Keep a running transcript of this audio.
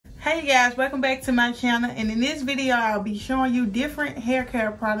Hey guys, welcome back to my channel, and in this video I'll be showing you different hair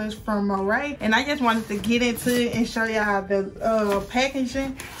care products from MOÈRIE, and I just wanted to get into it and show y'all the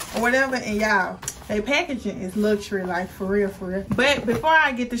packaging or whatever. And y'all, their packaging is luxury, like for real. But before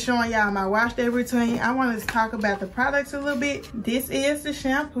I get to showing y'all my wash day routine, I wanted to talk about the products a little bit. This is the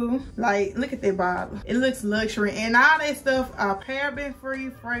shampoo. Like, look at that bottle. It looks luxury, and all that stuff are paraben free,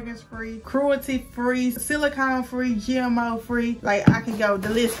 fragrance free, cruelty free, silicone free, GMO free. Like, I can go,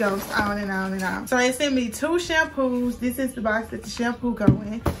 the list goes on and on and on. So they sent me 2 shampoos. This is the box that the shampoo go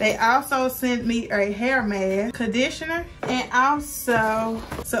in. They also sent me a hair mask, conditioner, and also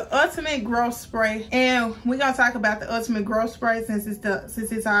some ultimate growth spray. And we're gonna talk about the ultimate growth spray since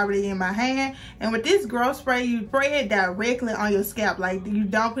it's already in my hand. And with this growth spray, you spray it directly on your scalp. Like, you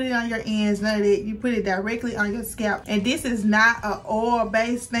don't put it on your ends, none of that. You put it directly on your scalp. And this is not an oil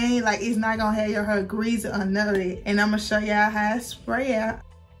based thing. Like, it's not gonna have your hair greasy or none of that. And I'm gonna show y'all how it spray out.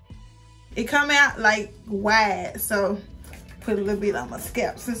 It come out like wide, so put a little bit on my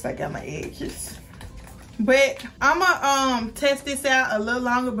scalp since I got my edges. But I'ma test this out a little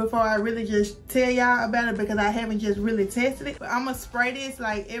longer before I really just tell y'all about it, because I haven't just really tested it. But I'ma spray this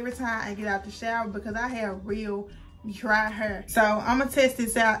like every time I get out the shower because I have real dry hair. So I'm gonna test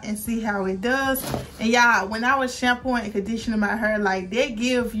this out and see how it does. And y'all, when I was shampooing and conditioning my hair, like, they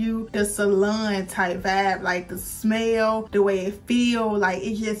give you the salon type vibe, like the smell, the way it feel, like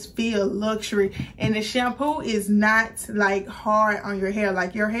it just feel luxury. And the shampoo is not like hard on your hair.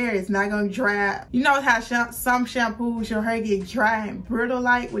 Like, your hair is not gonna dry. You know how some shampoos your hair get dry and brittle?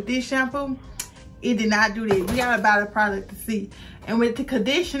 Like, with this shampoo, it did not do that. We gotta buy the product to see. And with the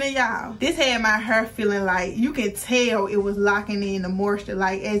conditioner, y'all, this had my hair feeling like, you can tell it was locking in the moisture.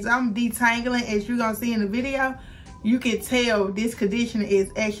 Like, as I'm detangling, as you're gonna see in the video, you can tell this conditioner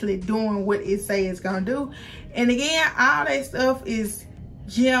is actually doing what it say it's gonna do. And again, all that stuff is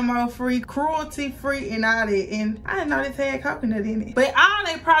GMO free, cruelty free, and all that. And I didn't know this had coconut in it. But all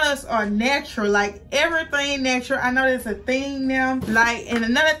their products are natural, like everything natural. I know there's a thing now. Like, and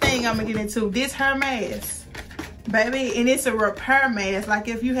another thing I'm gonna get into, this hair mask, baby, and it's a repair mask. Like,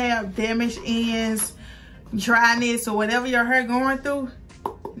 if you have damaged ends, dryness, or whatever your hair going through,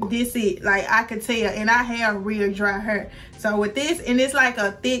 this it. Like, I could tell, and I have real dry hair. So with this, and it's like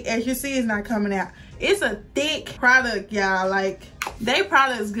a thick, as you see, it's not coming out. It's a thick product, y'all. Like, they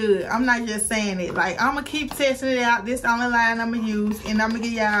product's good. I'm not just saying it. Like, I'm gonna keep testing it out. This the only line I'm gonna use, and I'm gonna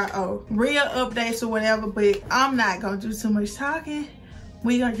give y'all real updates or whatever. But I'm not gonna do too much talking.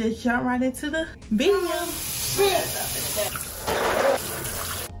 We gonna just jump right into the video.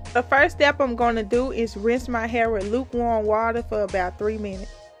 The first step I'm gonna do is rinse my hair with lukewarm water for about 3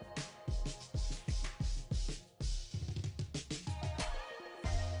 minutes.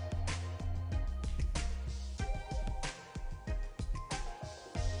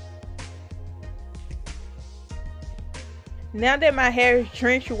 Now that my hair is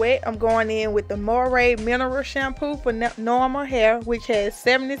drenched wet, I'm going in with the MOÈRIE Mineral Shampoo for normal hair, which has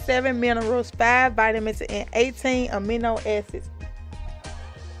 77 minerals, 5 vitamins, and 18 amino acids.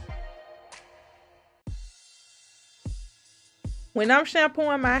 When I'm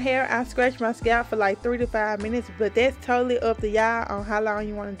shampooing my hair, I scratch my scalp for like 3 to 5 minutes, but that's totally up to y'all on how long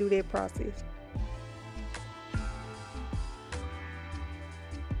you want to do that process.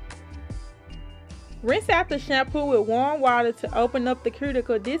 Rinse out the shampoo with warm water to open up the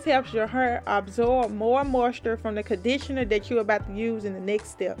cuticle. This helps your hair absorb more moisture from the conditioner that you're about to use in the next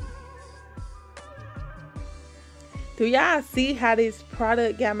step. Do y'all see how this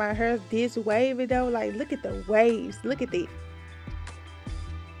product got my hair this wavy though? Like, look at the waves. Look at that.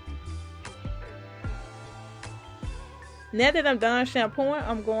 Now that I'm done shampooing,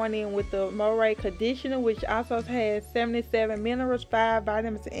 I'm going in with the MOÈRIE conditioner, which also has 77 minerals, 5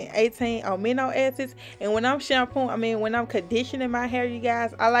 vitamins, and 18 amino acids. And when I'm shampooing, when I'm conditioning my hair, you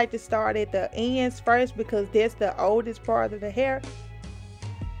guys, I like to start at the ends first because that's the oldest part of the hair.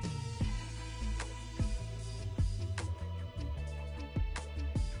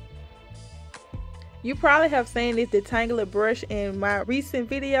 You probably have seen this detangler brush in my recent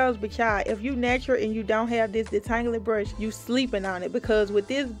videos, but y'all, if you natural and you don't have this detangler brush, you sleeping on it, because with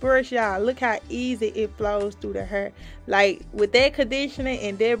this brush, y'all, look how easy it flows through the hair. Like, with that conditioner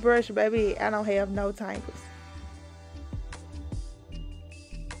and that brush, baby, I don't have no tangles.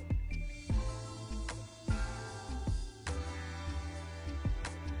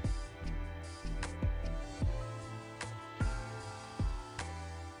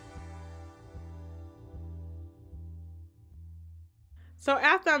 So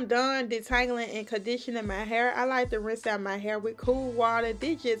after I'm done detangling and conditioning my hair, I like to rinse out my hair with cool water.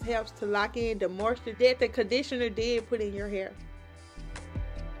 This just helps to lock in the moisture that the conditioner did put in your hair.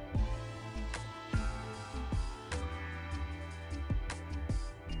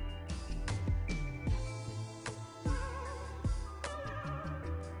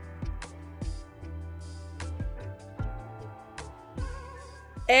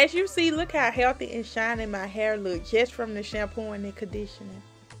 As you see, look how healthy and shiny my hair looks just from the shampooing and conditioning.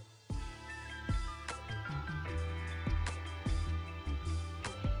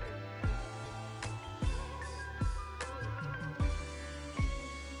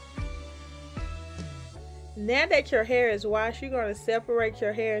 Now that your hair is washed, you're going to separate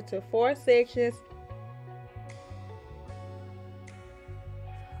your hair into 4 sections.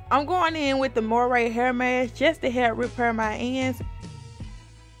 I'm going in with the MOÈRIE hair mask just to help repair my ends.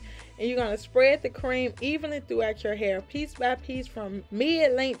 And you're going to spread the cream evenly throughout your hair, piece by piece from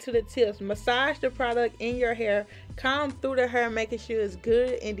mid-length to the tips. Massage the product in your hair, comb through the hair, making sure it's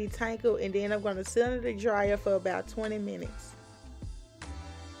good and detangled. And then I'm going to sit under the dryer for about 20 minutes.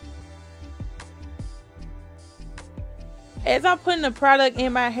 As I'm putting the product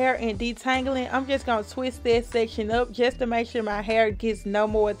in my hair and detangling, I'm just going to twist that section up just to make sure my hair gets no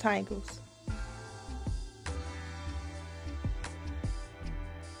more tangles.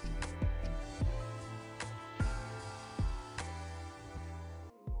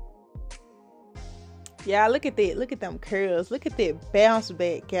 Yeah, look at that. Look at them curls. Look at that bounce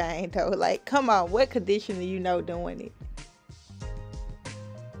back game though. Like, come on, what conditioner you know doing it?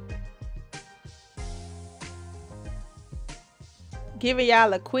 Giving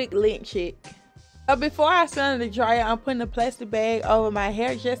y'all a quick lint check. Before I send the dryer, I'm putting a plastic bag over my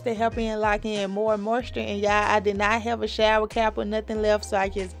hair just to help in lock in more moisture. And y'all, I did not have a shower cap or nothing left, so I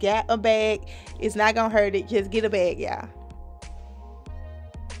just got a bag. It's not gonna hurt it. Just get a bag, y'all.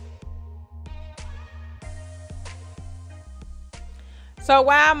 So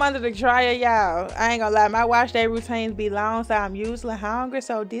while I'm under the dryer, y'all, I ain't gonna lie, my wash day routines be long, so I'm usually hungry.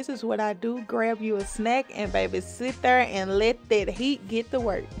 So this is what I do: grab you a snack and baby sit there and let that heat get to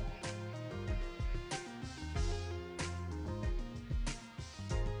work.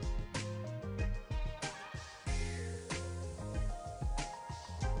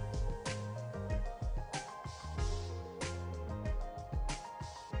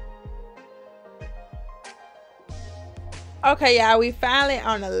 Okay, y'all, we finally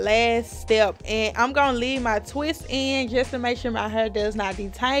on the last step, and I'm gonna leave my twist in just to make sure my hair does not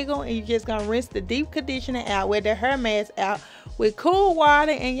detangle. And you're just gonna rinse the deep conditioner out with the hair mask out with cool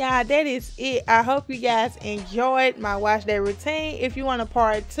water. And y'all, that is it. I hope you guys enjoyed my wash day routine. If you want a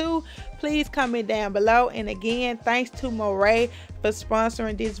part 2, please comment down below. And again, thanks to MOÈRIE for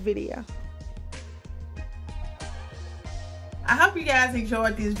sponsoring this video. I hope you guys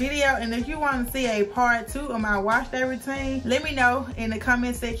enjoyed this video, and if you want to see a part 2 of my wash day routine, let me know in the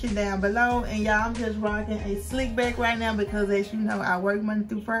comment section down below. And y'all, I'm just rocking a slick back right now because, as you know, I work Monday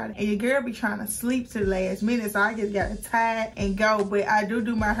through Friday, and your girl be trying to sleep to the last minute, so I just gotta tie it and go. But I do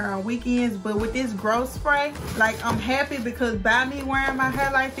my hair on weekends. But with this growth spray, like, I'm happy because by me wearing my hair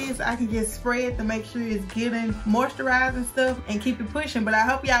like this, I can just spray it to make sure it's getting moisturized and stuff and keep it pushing. But I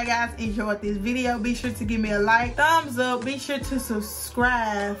hope y'all guys enjoyed this video. Be sure to give me a like, thumbs up, be sure to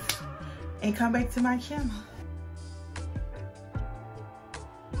subscribe, and come back to my channel.